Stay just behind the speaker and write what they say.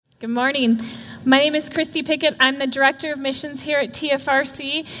Good morning. My name is Christy Pickett. I'm the Director of Missions here at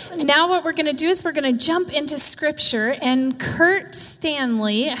TFRC. And now what we're going to do is we're going to jump into Scripture, and Kurt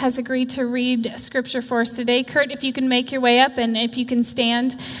Stanley has agreed to read Scripture for us today. Kurt, if you can make your way up and if you can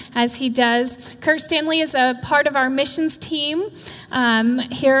stand as he does. Kurt Stanley is a part of our missions team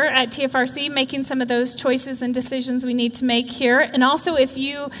here at TFRC, making some of those choices and decisions we need to make here. And also, if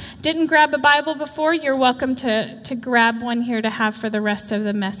you didn't grab a Bible before, you're welcome to grab one here to have for the rest of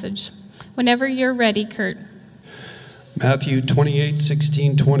the message. Whenever you're ready, Kurt. Matthew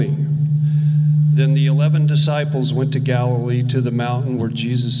 28:16-20. Then the 11 disciples went to Galilee to the mountain where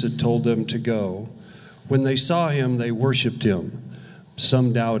Jesus had told them to go. When they saw him, they worshipped him.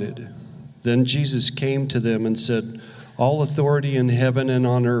 Some doubted. Then Jesus came to them and said, "All authority in heaven and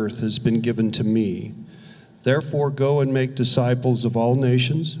on earth has been given to me. Therefore go and make disciples of all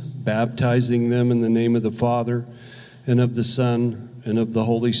nations, baptizing them in the name of the Father and of the Son and of the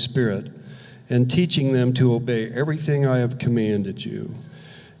Holy Spirit, and teaching them to obey everything I have commanded you.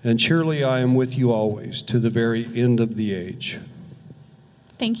 And surely I am with you always to the very end of the age."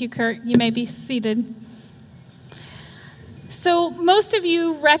 Thank you, Kurt. You may be seated. So most of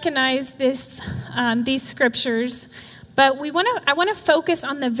you recognize these scriptures, but I want to focus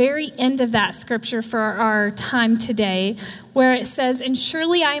on the very end of that scripture for our time today, where it says, "And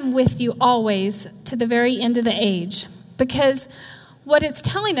surely I am with you always to the very end of the age." Because what it's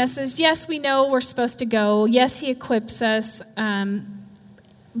telling us is, yes, we know we're supposed to go. Yes, he equips us.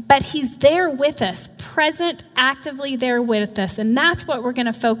 But he's there with us, present, actively there with us. And that's what we're going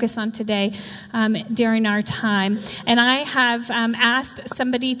to focus on today during our time. And I have asked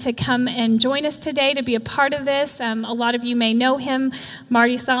somebody to come and join us today to be a part of this. A lot of you may know him.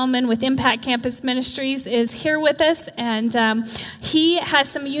 Marty Solomon with Impact Campus Ministries is here with us. And he has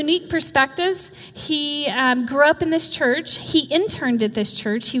some unique perspectives. He grew up in this church. He interned at this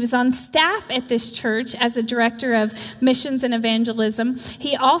church. He was on staff at this church as a director of missions and evangelism.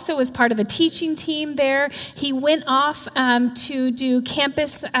 He also was part of the teaching team there. He went off to do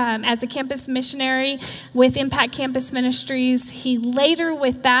campus as a campus missionary with Impact Campus Ministries. He later,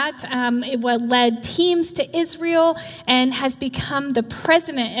 with that, led teams to Israel and has become the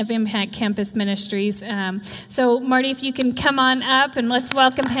president of Impact Campus Ministries. So, Marty, if you can come on up and let's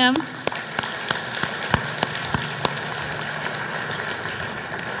welcome him.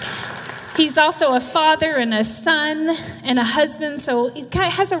 He's also a father and a son and a husband, so he kind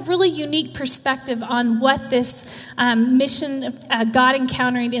of has a really unique perspective on what this mission, God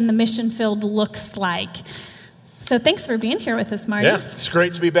encountering in the mission field looks like. So thanks for being here with us, Marty. Yeah, it's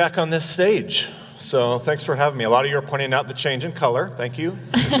great to be back on this stage. So thanks for having me. A lot of you are pointing out the change in color. Thank you.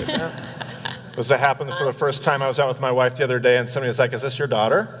 Because that happened for the first time. I was out with my wife the other day, and somebody was like, "Is this your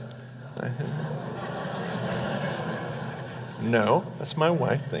daughter?" No, that's my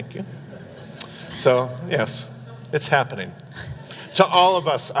wife. Thank you. So, yes, it's happening. To all of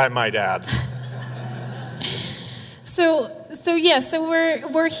us, I might add. So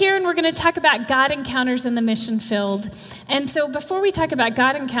we're here and we're going to talk about God encounters in the mission field. And so before we talk about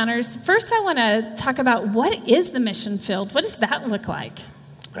God encounters, first I want to talk about what is the mission field? What does that look like?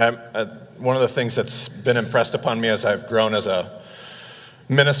 One of the things that's been impressed upon me as I've grown as a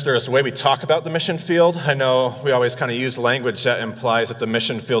minister is the way we talk about the mission field. I know we always kind of use language that implies that the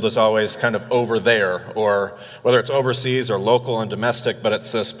mission field is always kind of over there, or whether it's overseas or local and domestic, but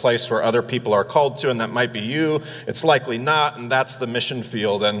it's this place where other people are called to, and that might be you. It's likely not, and that's the mission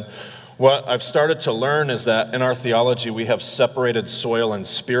field. And what I've started to learn is that in our theology, we have separated soil and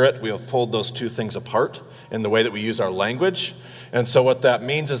spirit. We have pulled those two things apart in the way that we use our language. And so what that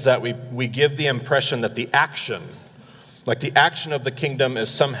means is that we give the impression that the action of the kingdom is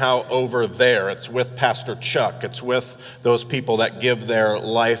somehow over there. It's with Pastor Chuck. It's with those people that give their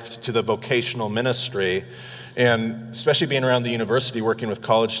life to the vocational ministry. And especially being around the university, working with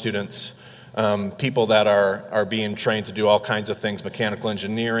college students, people that are being trained to do all kinds of things, mechanical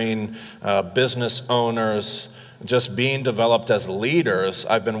engineering, business owners, just being developed as leaders,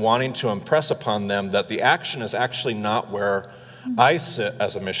 I've been wanting to impress upon them that the action is actually not where I sit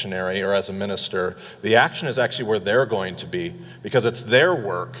as a missionary or as a minister. The action is actually where they're going to be, because it's their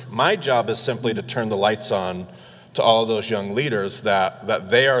work. My job is simply to turn the lights on to all of those young leaders that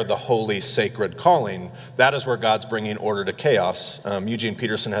they are the holy, sacred calling. That is where God's bringing order to chaos. Eugene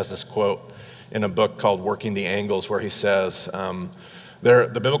Peterson has this quote in a book called Working the Angles, where he says, the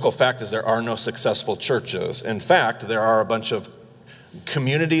biblical fact is there are no successful churches. In fact, there are a bunch of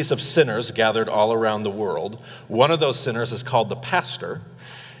communities of sinners gathered all around the world. One of those sinners is called the pastor,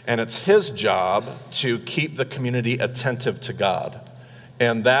 and it's his job to keep the community attentive to God.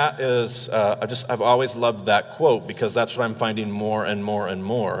 And that is, I've always loved that quote, because that's what I'm finding more and more and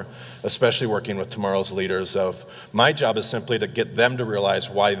more, especially working with tomorrow's leaders. Of my job is simply to get them to realize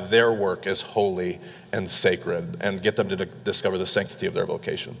why their work is holy and sacred, and get them to discover the sanctity of their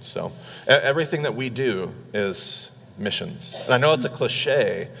vocation. So everything that we do is missions. And I know it's a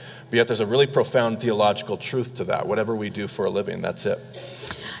cliche, but yet there's a really profound theological truth to that. Whatever we do for a living, that's it.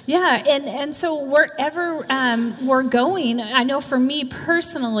 Yeah, and so wherever we're going, I know for me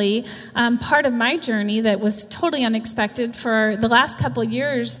personally, part of my journey that was totally unexpected for the last couple of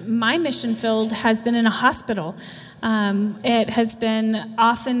years, my mission field has been in a hospital. It has been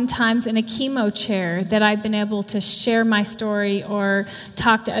oftentimes in a chemo chair that I've been able to share my story or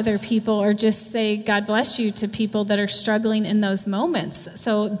talk to other people or just say God bless you to people that are struggling in those moments.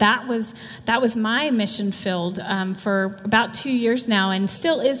 So that was my mission field for about 2 years now, and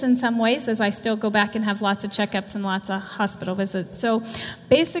still is in some ways, as I still go back and have lots of checkups and lots of hospital visits. So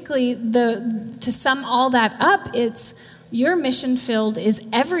basically, to sum all that up, it's your mission field is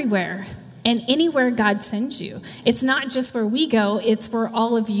everywhere. And anywhere God sends you. It's not just where we go, it's where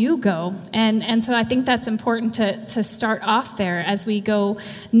all of you go. And so I think that's important to start off there as we go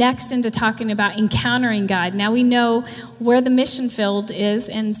next into talking about encountering God. Now we know where the mission field is,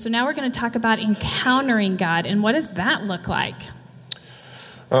 and so now we're going to talk about encountering God. And what does that look like?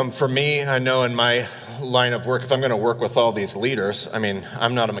 For me, I know in my line of work, if I'm going to work with all these leaders, I mean,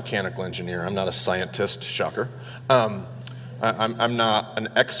 I'm not a mechanical engineer. I'm not a scientist, shocker. I'm not an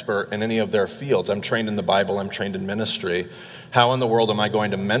expert in any of their fields. I'm trained in the Bible. I'm trained in ministry. How in the world am I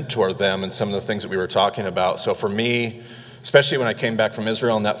going to mentor them in some of the things that we were talking about? So for me, especially when I came back from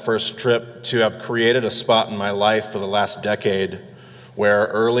Israel on that first trip, to have created a spot in my life for the last decade where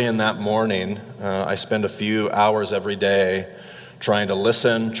early in that morning, I spend a few hours every day trying to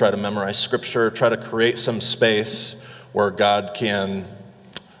listen, try to memorize scripture, try to create some space where God can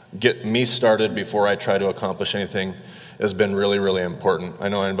get me started before I try to accomplish anything, has been really, really important. I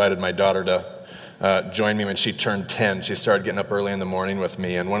know I invited my daughter to join me when she turned 10. She started getting up early in the morning with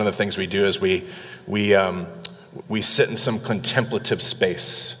me, and one of the things we do is we sit in some contemplative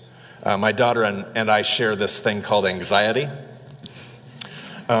space. My daughter and I share this thing called anxiety,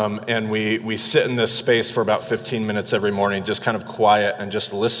 and we sit in this space for about 15 minutes every morning, just kind of quiet and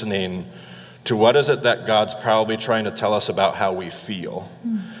just listening to what is it that God's probably trying to tell us about how we feel.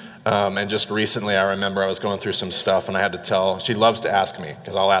 And just recently, I remember I was going through some stuff, and I had to tell. She loves to ask me,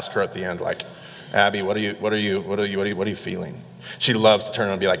 because I'll ask her at the end, like, Abby, what are you feeling? She loves to turn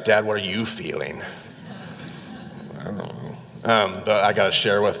around and be like, Dad, what are you feeling? I don't know. But I got to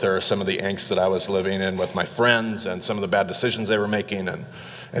share with her some of the angst that I was living in with my friends, and some of the bad decisions they were making.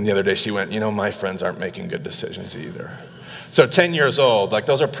 And the other day, she went, my friends aren't making good decisions either. So 10 years old, like,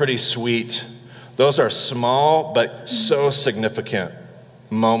 those are pretty sweet. Those are small, but so significant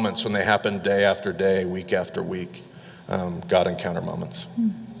moments when they happen day after day, week after week, God encounter moments.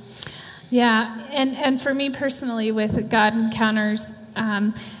 Yeah, and for me personally with God encounters,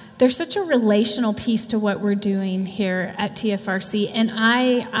 there's such a relational piece to what we're doing here at TFRC, and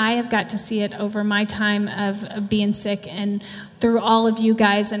I have got to see it over my time of being sick and through all of you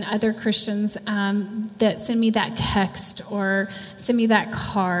guys and other Christians that send me that text or send me that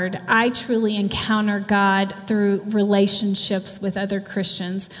card. I truly encounter God through relationships with other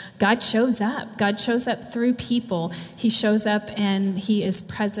Christians. God shows up. God shows up through people. He shows up and he is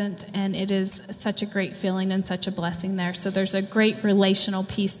present, and it is such a great feeling and such a blessing there. So there's a great relational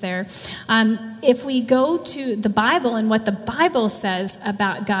piece there. If we go to the Bible and what the Bible says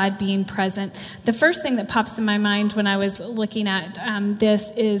about God being present, the first thing that pops in my mind when I was looking at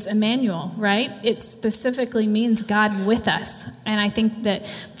this is Emmanuel, right? It specifically means God with us. And I think that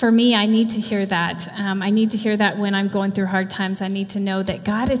for me, I need to hear that. I need to hear that when I'm going through hard times. I need to know that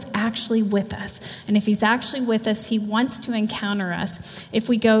God is actually with us. And if he's actually with us, he wants to encounter us. If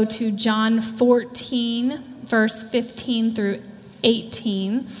we go to John 14, verse 15 through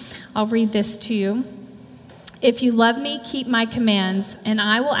 18, I'll read this to you. If you love me, keep my commands, and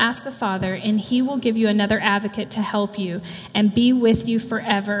I will ask the Father, and he will give you another advocate to help you and be with you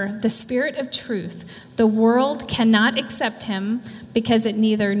forever, the Spirit of truth. The world cannot accept him because it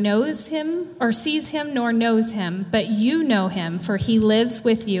neither knows him or sees him nor knows him, but you know him, for he lives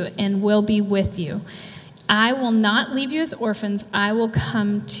with you and will be with you. I will not leave you as orphans. I will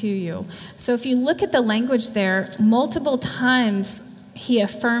come to you. So if you look at the language there, multiple times he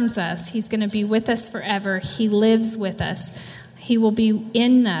affirms us. He's going to be with us forever. He lives with us. He will be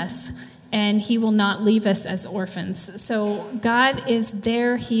in us, and he will not leave us as orphans. So God is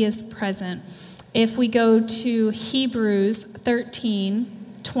there. He is present. If we go to Hebrews 13,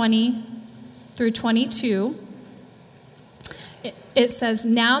 20 through 22, it says,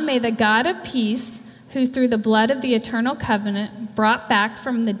 "Now may the God of peace, who through the blood of the eternal covenant brought back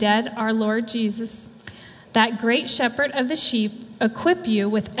from the dead our Lord Jesus, that great shepherd of the sheep, equip you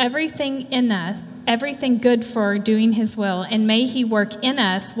with everything in us, everything good for doing his will, and may he work in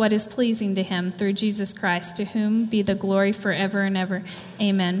us what is pleasing to him through Jesus Christ, to whom be the glory forever and ever.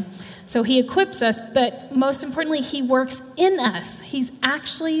 Amen." So he equips us, but most importantly, he works in us. He's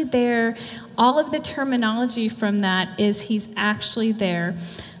actually there. All of the terminology from that is he's actually there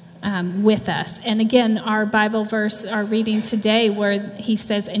with us. And again, our Bible verse, our reading today, where he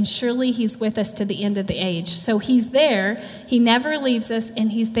says, "And surely he's with us to the end of the age." So he's there. He never leaves us,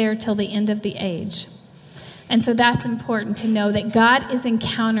 and he's there till the end of the age. And so that's important to know, that God is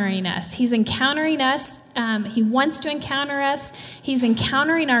encountering us. He's encountering us. He wants to encounter us. He's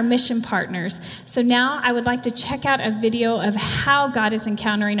encountering our mission partners. So now I would like to check out a video of how God is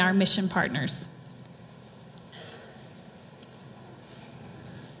encountering our mission partners.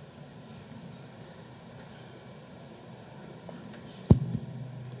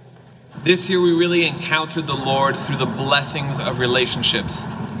 This year we really encountered the Lord through the blessings of relationships.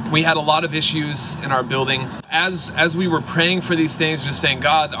 We had a lot of issues in our building. As we were praying for these things, just saying,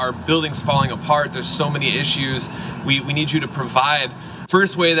 "God, our building's falling apart. There's so many issues. We need you to provide."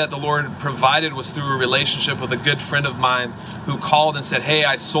 First way that the Lord provided was through a relationship with a good friend of mine who called and said, "Hey,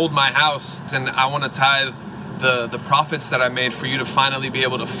 I sold my house and I want to tithe the profits that I made for you to finally be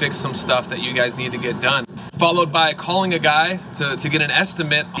able to fix some stuff that you guys need to get done." Followed by calling a guy to get an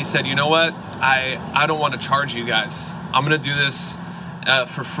estimate. He said, "You know what? I don't want to charge you guys. I'm going to do this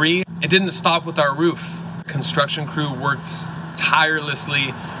for free." It didn't stop with our roof. Construction crew worked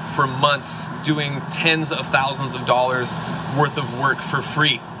tirelessly for months, doing tens of thousands of dollars worth of work for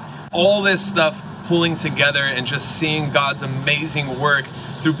free. All this stuff pulling together and just seeing God's amazing work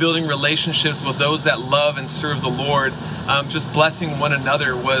through building relationships with those that love and serve the Lord, just blessing one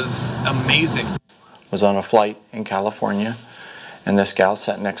another was amazing. Was on a flight in California, and this gal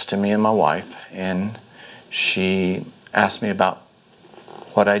sat next to me and my wife, and she asked me about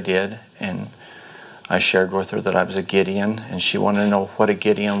what I did, and I shared with her that I was a Gideon, and she wanted to know what a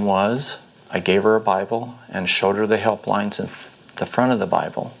Gideon was. I gave her a Bible and showed her the helplines in the front of the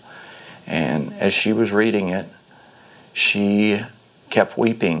Bible, and as she was reading it, she kept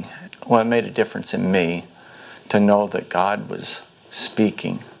weeping. Well, it made a difference in me to know that God was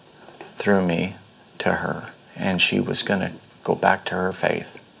speaking through me to her, and she was going to go back to her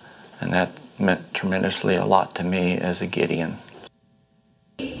faith, and that meant tremendously a lot to me as a Gideon.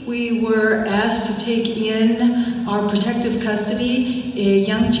 We were asked to take in our protective custody a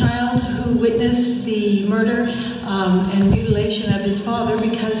young child who witnessed the murder and mutilation of his father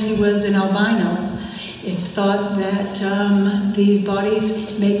because he was an albino. It's thought that these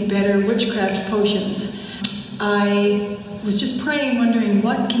bodies make better witchcraft potions. I was just praying, wondering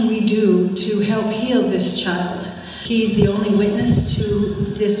what can we do to help heal this child. He's the only witness to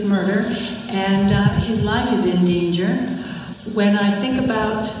this murder, and his life is in danger. When I think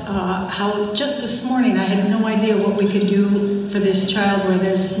about how just this morning I had no idea what we could do for this child, where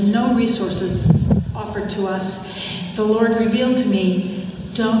there's no resources offered to us, the Lord revealed to me,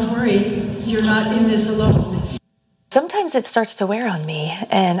 don't worry, you're not in this alone. Sometimes it starts to wear on me,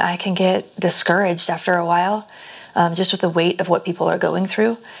 and I can get discouraged after a while, just with the weight of what people are going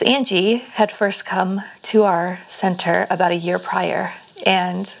through. Angie had first come to our center about a year prior,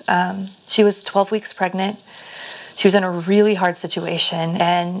 and she was 12 weeks pregnant. She was in a really hard situation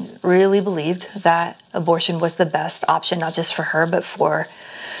and really believed that abortion was the best option, not just for her, but for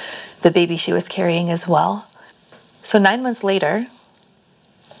the baby she was carrying as well. So 9 months later,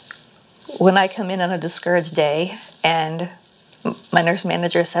 when I come in on a discouraged day and my nurse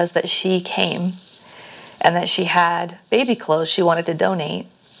manager says that she came and that she had baby clothes she wanted to donate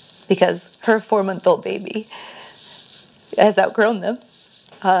because her 4-month-old baby has outgrown them,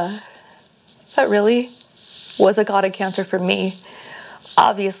 that really was a God encounter for me,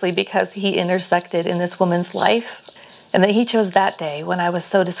 obviously because he intersected in this woman's life, and that he chose that day when I was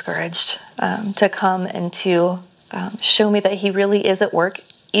so discouraged to come and to show me that he really is at work,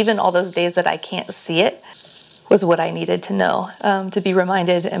 even all those days that I can't see it, was what I needed to know, to be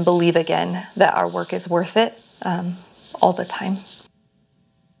reminded and believe again that our work is worth it all the time.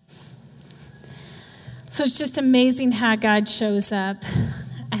 So it's just amazing how God shows up,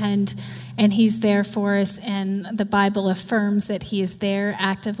 and he's there for us, and the Bible affirms that he is there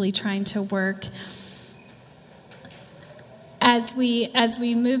actively trying to work. As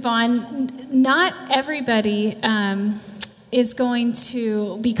we move on, not everybody is going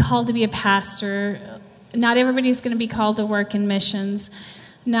to be called to be a pastor. Not everybody is going to be called to work in missions.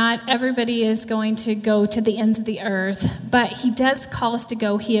 Not everybody is going to go to the ends of the earth, but he does call us to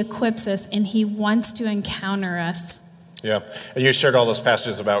go. He equips us, and he wants to encounter us. Yeah, and you shared all those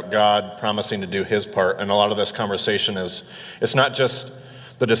passages about God promising to do his part, and a lot of this conversation it's not just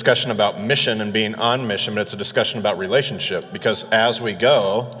the discussion about mission and being on mission, but it's a discussion about relationship, because as we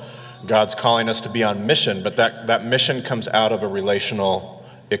go, God's calling us to be on mission, but that mission comes out of a relational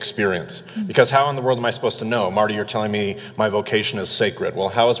experience. Because how in the world am I supposed to know? Marty, you're telling me my vocation is sacred. Well,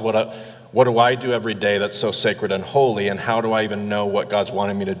 what do I do every day that's so sacred and holy, and how do I even know what God's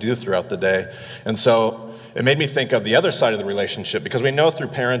wanting me to do throughout the day? And so it made me think of the other side of the relationship, because we know through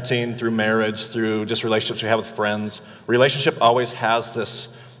parenting, through marriage, through just relationships we have with friends, relationship always has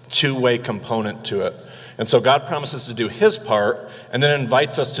this two-way component to it. And so God promises to do his part and then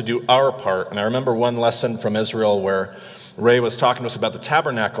invites us to do our part. And I remember one lesson from Israel where Ray was talking to us about the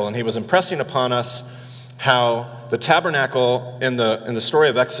tabernacle, and he was impressing upon us how the tabernacle in the story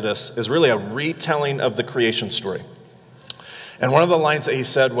of Exodus is really a retelling of the creation story. And one of the lines that he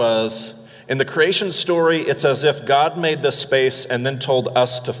said was, in the creation story, it's as if God made this space and then told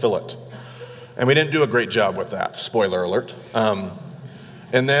us to fill it. And we didn't do a great job with that, spoiler alert.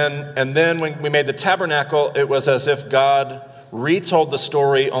 And then when we made the tabernacle, it was as if God retold the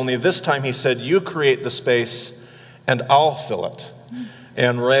story, only this time he said, you create the space and I'll fill it.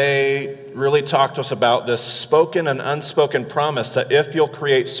 And Ray really talked to us about this spoken and unspoken promise that if you'll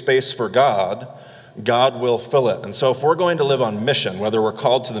create space for God, God will fill it. And so if we're going to live on mission, whether we're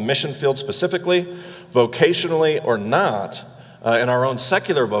called to the mission field specifically, vocationally or not, in our own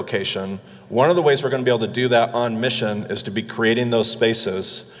secular vocation, one of the ways we're going to be able to do that on mission is to be creating those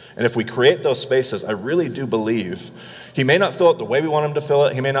spaces. And if we create those spaces, I really do believe he may not fill it the way we want him to fill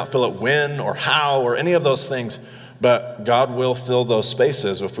it. He may not fill it when or how or any of those things, but God will fill those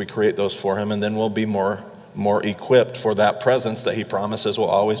spaces if we create those for him, and then we'll be more equipped for that presence that he promises will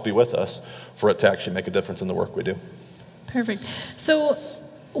always be with us for it to actually make a difference in the work we do. Perfect. So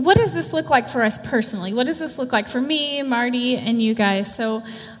what does this look like for us personally? What does this look like for me, Marty, and you guys? So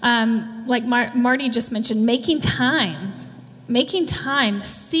like Marty just mentioned, making time,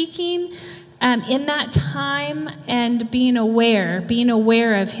 seeking in that time and being aware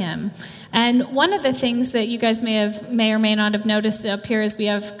of him. And one of the things that you guys may or may not have noticed up here is we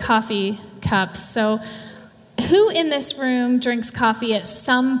have coffee cups. So who in this room drinks coffee at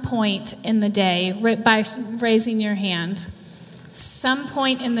some point in the day by raising your hand? Some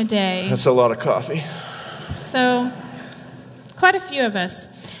point in the day. That's a lot of coffee. So quite a few of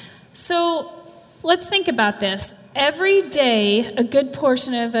us. So let's think about this. Every day, a good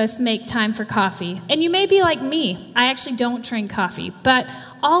portion of us make time for coffee. And you may be like me. I actually don't drink coffee, but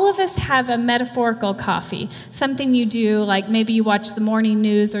all of us have a metaphorical coffee, something you do, like maybe you watch the morning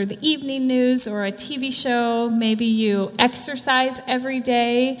news or the evening news or a TV show. Maybe you exercise every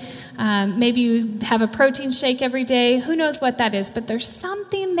day. Maybe you have a protein shake every day. Who knows what that is? But there's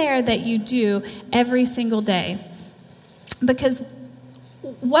something there that you do every single day. Because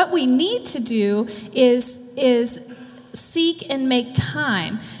what we need to do is seek and make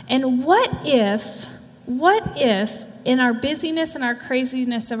time. And what if in our busyness and our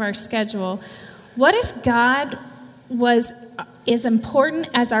craziness of our schedule, what if God was as important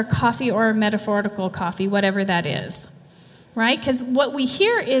as our coffee or our metaphorical coffee, whatever that is? Right? Because what we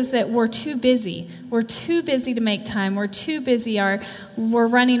hear is that we're too busy. We're too busy to make time. We're too busy. We're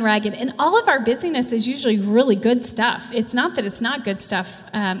running ragged. And all of our busyness is usually really good stuff. It's not that it's not good stuff.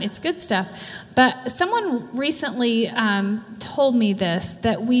 It's good stuff. But someone recently told me this,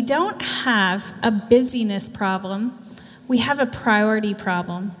 that we don't have a busyness problem. We have a priority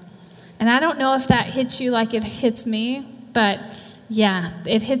problem. And I don't know if that hits you like it hits me, but yeah,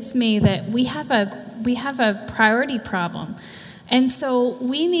 it hits me that we have a priority problem. And so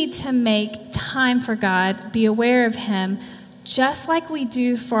we need to make time for God, be aware of him, just like we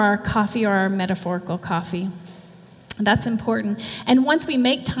do for our coffee or our metaphorical coffee. That's important. And once we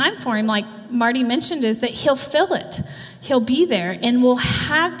make time for him, like Marty mentioned, is that he'll fill it. He'll be there, and we'll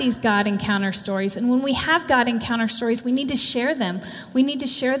have these God encounter stories. And when we have God encounter stories, we need to share them. We need to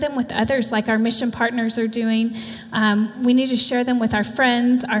share them with others, like our mission partners are doing. We need to share them with our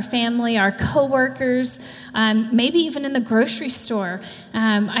friends, our family, our coworkers, maybe even in the grocery store.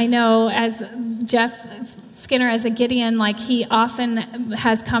 I know as Jeff Skinner, as a Gideon, like he often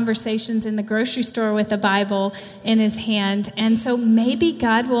has conversations in the grocery store with a Bible in his hand. And so maybe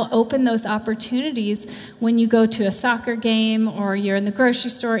God will open those opportunities when you go to a soccer game or you're in the grocery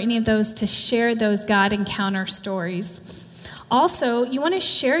store, any of those, to share those God encounter stories. Also, you want to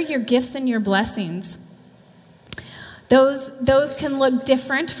share your gifts and your blessings. Those can look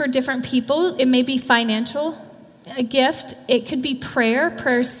different for different people. It may be financial. a gift. It could be prayer.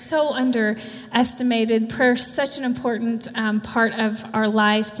 Prayer is so underestimated. Prayer is such an important part of our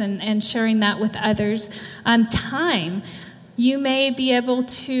lives and sharing that with others. Time. You may be able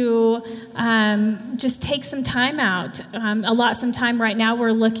to just take some time out, allot some time. Right now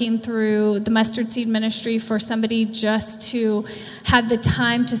we're looking through the Mustard Seed Ministry for somebody just to have the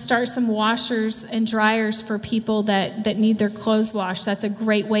time to start some washers and dryers for people that need their clothes washed. That's a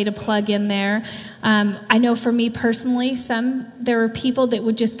great way to plug in there. I know for me personally, there were people that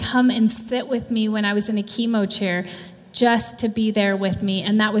would just come and sit with me when I was in a chemo chair, just to be there with me,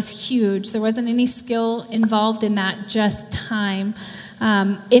 and that was huge. There wasn't any skill involved in that, just time.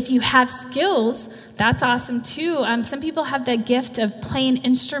 If you have skills, that's awesome too. Some people have the gift of playing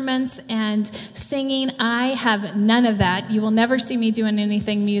instruments and singing. I have none of that. You will never see me doing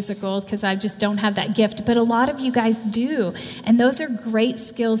anything musical because I just don't have that gift. But a lot of you guys do. And those are great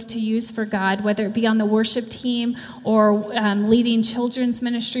skills to use for God, whether it be on the worship team or leading children's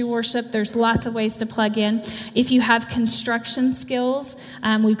ministry worship. There's lots of ways to plug in. If you have construction skills,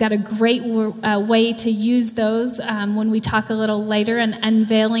 we've got a great way to use those when we talk a little later and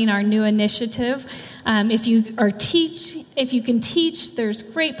unveiling our new initiative. If you can teach, there's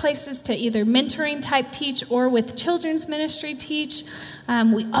great places to either mentoring type teach or with children's ministry teach.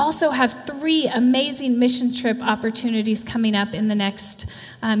 We also have 3 amazing mission trip opportunities coming up in the next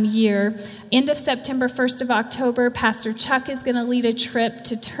year. End of September, 1st of October, Pastor Chuck is going to lead a trip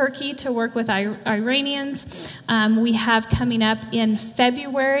to Turkey to work with Iranians. We have coming up in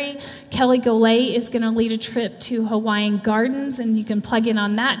February, Kelly Golay is going to lead a trip to Hawaiian Gardens, and you can plug in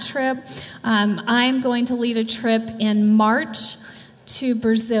on that trip. I'm going to lead a trip in March to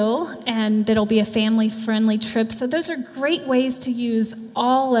Brazil, and that'll be a family-friendly trip. So those are great ways to use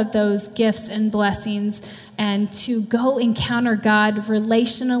all of those gifts and blessings and to go encounter God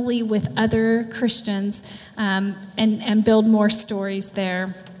relationally with other Christians and build more stories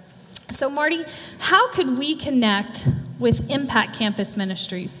there. So Marty, how could we connect with Impact Campus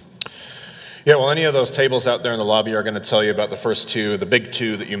Ministries? Yeah, well, any of those tables out there in the lobby are going to tell you about the first 2, the big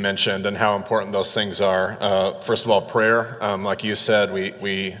 2 that you mentioned, and how important those things are. First of all, prayer. Like you said,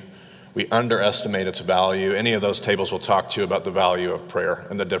 we underestimate its value. Any of those tables will talk to you about the value of prayer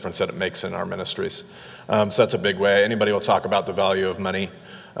and the difference that it makes in our ministries. So that's a big way. Anybody will talk about the value of money.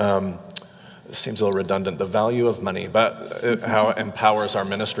 It seems a little redundant, the value of money, but how it empowers our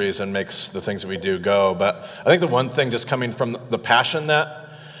ministries and makes the things that we do go. But I think the one thing just coming from the passion that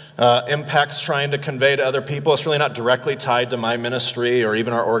Impact's trying to convey to other people, it's really not directly tied to my ministry or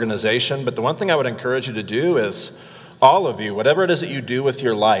even our organization, but the one thing I would encourage you to do is, all of you, whatever it is that you do with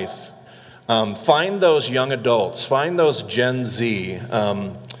your life, find those young adults, find those Gen Z,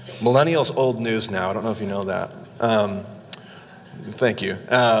 millennials old news now, I don't know if you know that. Thank you.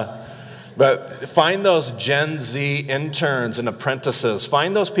 But find those Gen Z interns and apprentices.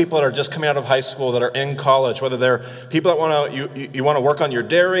 Find those people that are just coming out of high school, that are in college, whether they're people that want to work on your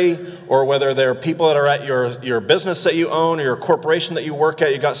dairy, or whether they're people that are at your business that you own or your corporation that you work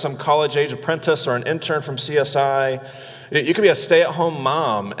at. You got some college-age apprentice or an intern from CSI. You could be a stay-at-home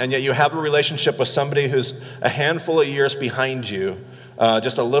mom, and yet you have a relationship with somebody who's a handful of years behind you,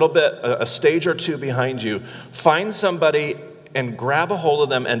 just a little bit, a stage or 2 behind you. Find somebody and grab a hold of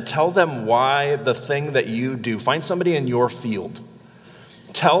them and tell them why the thing that you do. Find somebody in your field.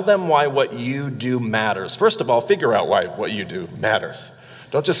 Tell them why what you do matters. First of all, figure out why what you do matters.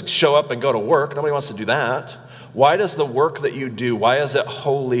 Don't just show up and go to work. Nobody wants to do that. Why does the work that you do, why is it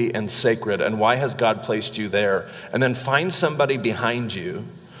holy and sacred? And why has God placed you there? And then find somebody behind you,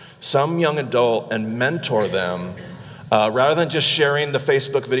 some young adult, and mentor them, rather than just sharing the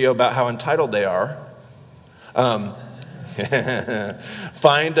Facebook video about how entitled they are.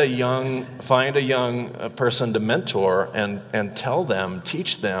 Find a young person to mentor and tell them,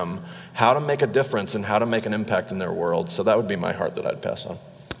 teach them how to make a difference and how to make an impact in their world. So that would be my heart that I'd pass on.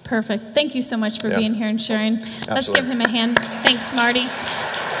 Perfect. Thank you so much for being here and sharing. Absolutely. Let's give him a hand. Thanks, Marty.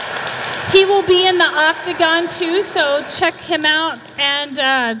 He will be in the Octagon too, so check him out and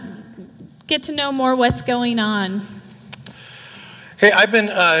get to know more what's going on. Hey, I've been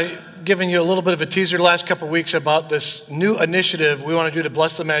giving you a little bit of a teaser the last couple of weeks about this new initiative we want to do to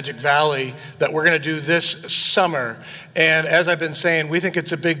bless the Magic Valley that we're going to do this summer. And as I've been saying, we think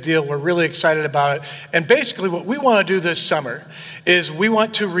it's a big deal. We're really excited about it. And basically what we want to do this summer is we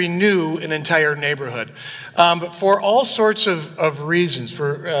want to renew an entire neighborhood. For all sorts of reasons,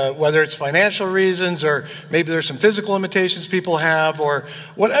 for whether it's financial reasons or maybe there's some physical limitations people have, or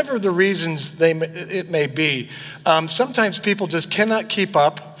whatever the reasons it may be. Sometimes people just cannot keep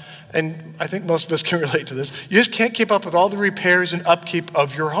up and I think most of us can relate to this, you just can't keep up with all the repairs and upkeep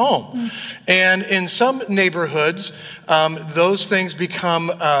of your home. And in some neighborhoods, those things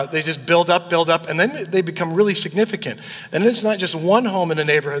become, they just build up, and then they become really significant. And it's not just one home in a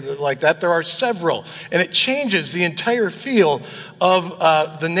neighborhood like that, there are several. And it changes the entire feel of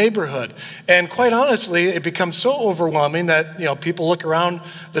the neighborhood. And quite honestly, it becomes so overwhelming that, people look around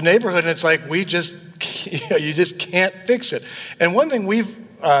the neighborhood and it's like, you just can't fix it. And one thing we've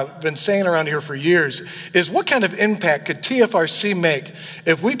been saying around here for years is, what kind of impact could TFRC make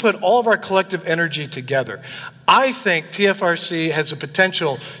if we put all of our collective energy together? I think TFRC has the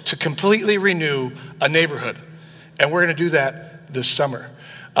potential to completely renew a neighborhood, and we're going to do that this summer.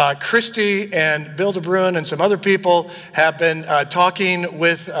 Christy and Bill DeBruin and some other people have been talking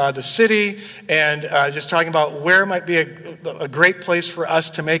with the city and just talking about where might be a great place for us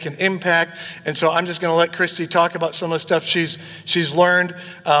to make an impact. And so I'm just going to let Christy talk about some of the stuff she's learned.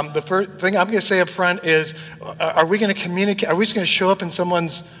 The first thing I'm going to say up front is, are we going to communicate? Are we just going to show up in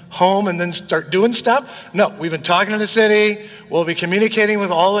someone's home and then start doing stuff? No, we've been talking to the city. We'll be communicating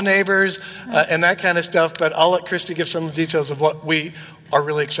with all the neighbors and that kind of stuff. But I'll let Christy give some details of what we are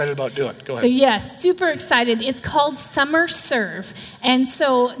really excited about doing. Go ahead. So yes, super excited. It's called Summer Serve. And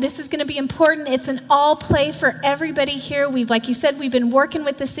so this is going to be important. It's an all play for everybody here. Like you said, we've been working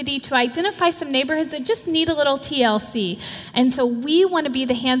with the city to identify some neighborhoods that just need a little TLC. And so we want to be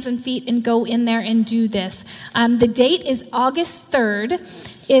the hands and feet and go in there and do this. The date is August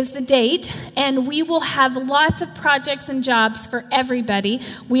 3rd. Is the date, and we will have lots of projects and jobs for everybody.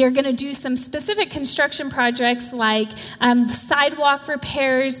 We are going to do some specific construction projects like sidewalk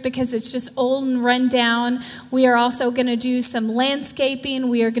repairs because it's just old and run down. We are also going to do some landscaping.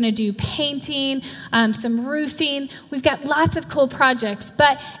 We are going to do painting, some roofing. We've got lots of cool projects.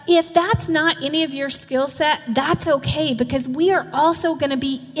 But if that's not any of your skill set, that's okay, because we are also going to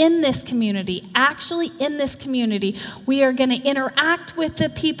be in this community, actually in this community. We are going to interact with the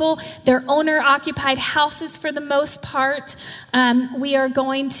people. They're owner-occupied houses for the most part. We are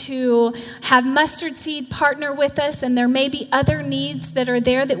going to have Mustard Seed partner with us, and there may be other needs that are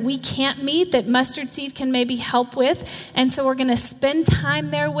there that we can't meet that Mustard Seed can maybe help with. And so we're going to spend time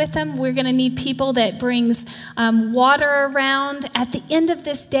there with them. We're going to need people that brings water around. At the end of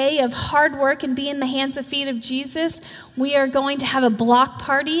this day of hard work and being the hands and feet of Jesus, we are going to have a block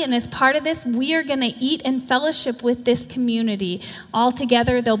party, and as part of this, we are going to eat and fellowship with this community all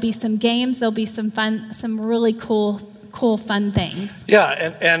together. There'll be some games, there'll be some fun, some really cool, fun things.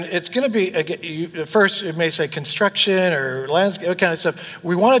 Yeah, and it's going to be, at first it may say construction or landscape, that kind of stuff.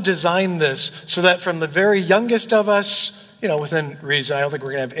 We want to design this so that from the very youngest of us, within reason, I don't think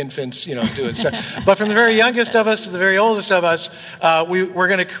we're going to have infants, do it. So, but from the very youngest of us to the very oldest of us, we're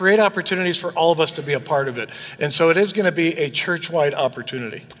going to create opportunities for all of us to be a part of it. And so it is going to be a church-wide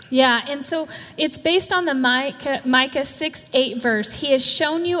opportunity. Yeah, and so it's based on the Micah 6:8 verse. He has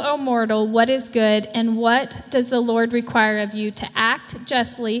shown you, O mortal, what is good, and what does the Lord require of you? To act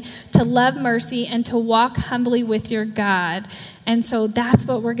justly, to love mercy, and to walk humbly with your God. And so that's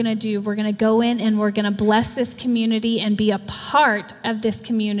what we're going to do. We're going to go in and we're going to bless this community and be a part of this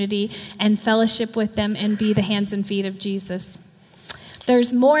community and fellowship with them and be the hands and feet of Jesus.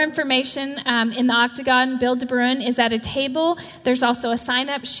 There's more information in the Octagon. Bill DeBruin is at a table. There's also a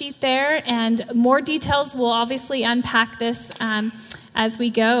sign-up sheet there, and more details. We'll obviously unpack this as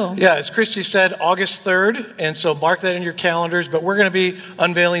we go. Yeah, as Christy said, August 3rd, and so mark that in your calendars, but we're going to be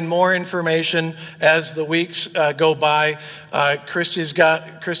unveiling more information as the weeks go by.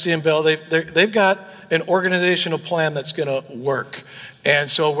 Christy and Bill, they've got an organizational plan that's going to work, and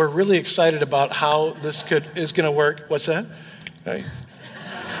so we're really excited about how this is going to work. What's that? Right.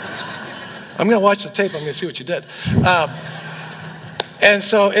 I'm going to watch the tape. I'm going to see what you did. And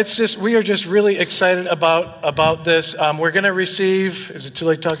so we are just really excited about this. We're going to receive, is it too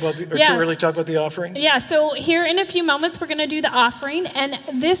late to talk about too early to talk about the offering? Yeah, so here in a few moments, we're going to do the offering. And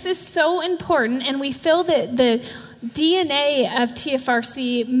this is so important. And we feel that the DNA of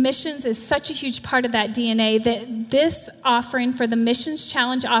TFRC missions is such a huge part of that DNA that this offering for the Missions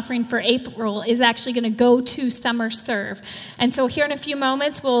Challenge offering for April is actually going to go to Summer Serve. And so here in a few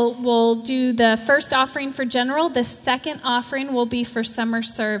moments, we'll do the first offering for general. The second offering will be for Summer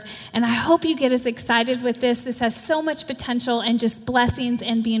Serve. And I hope you get as excited with this. This has so much potential and just blessings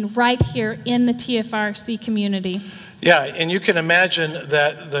and being right here in the TFRC community. Yeah, and you can imagine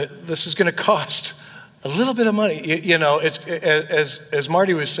that this is going to cost A little bit of money. You know, it's as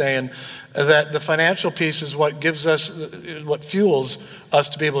Marty was saying, that the financial piece is what gives us, what fuels us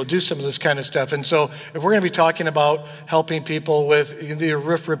to be able to do some of this kind of stuff. And so if we're going to be talking about helping people with either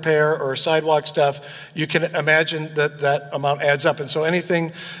roof repair or sidewalk stuff, you can imagine that amount adds up. And so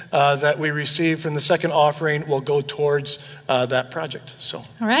anything that we receive from the second offering will go towards that project. So.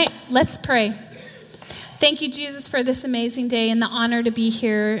 All right, let's pray. Thank you, Jesus, for this amazing day and the honor to be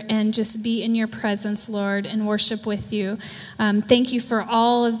here and just be in your presence, Lord, and worship with you. Thank you for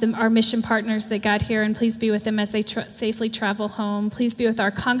all of our mission partners that got here, and please be with them as they safely travel home. Please be with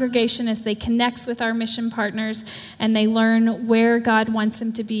our congregation as they connect with our mission partners and they learn where God wants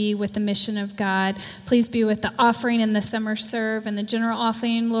them to be with the mission of God. Please be with the offering and the summer serve and the general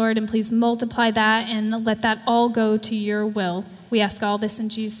offering, Lord, and please multiply that and let that all go to your will. We ask all this in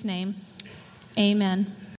Jesus' name. Amen.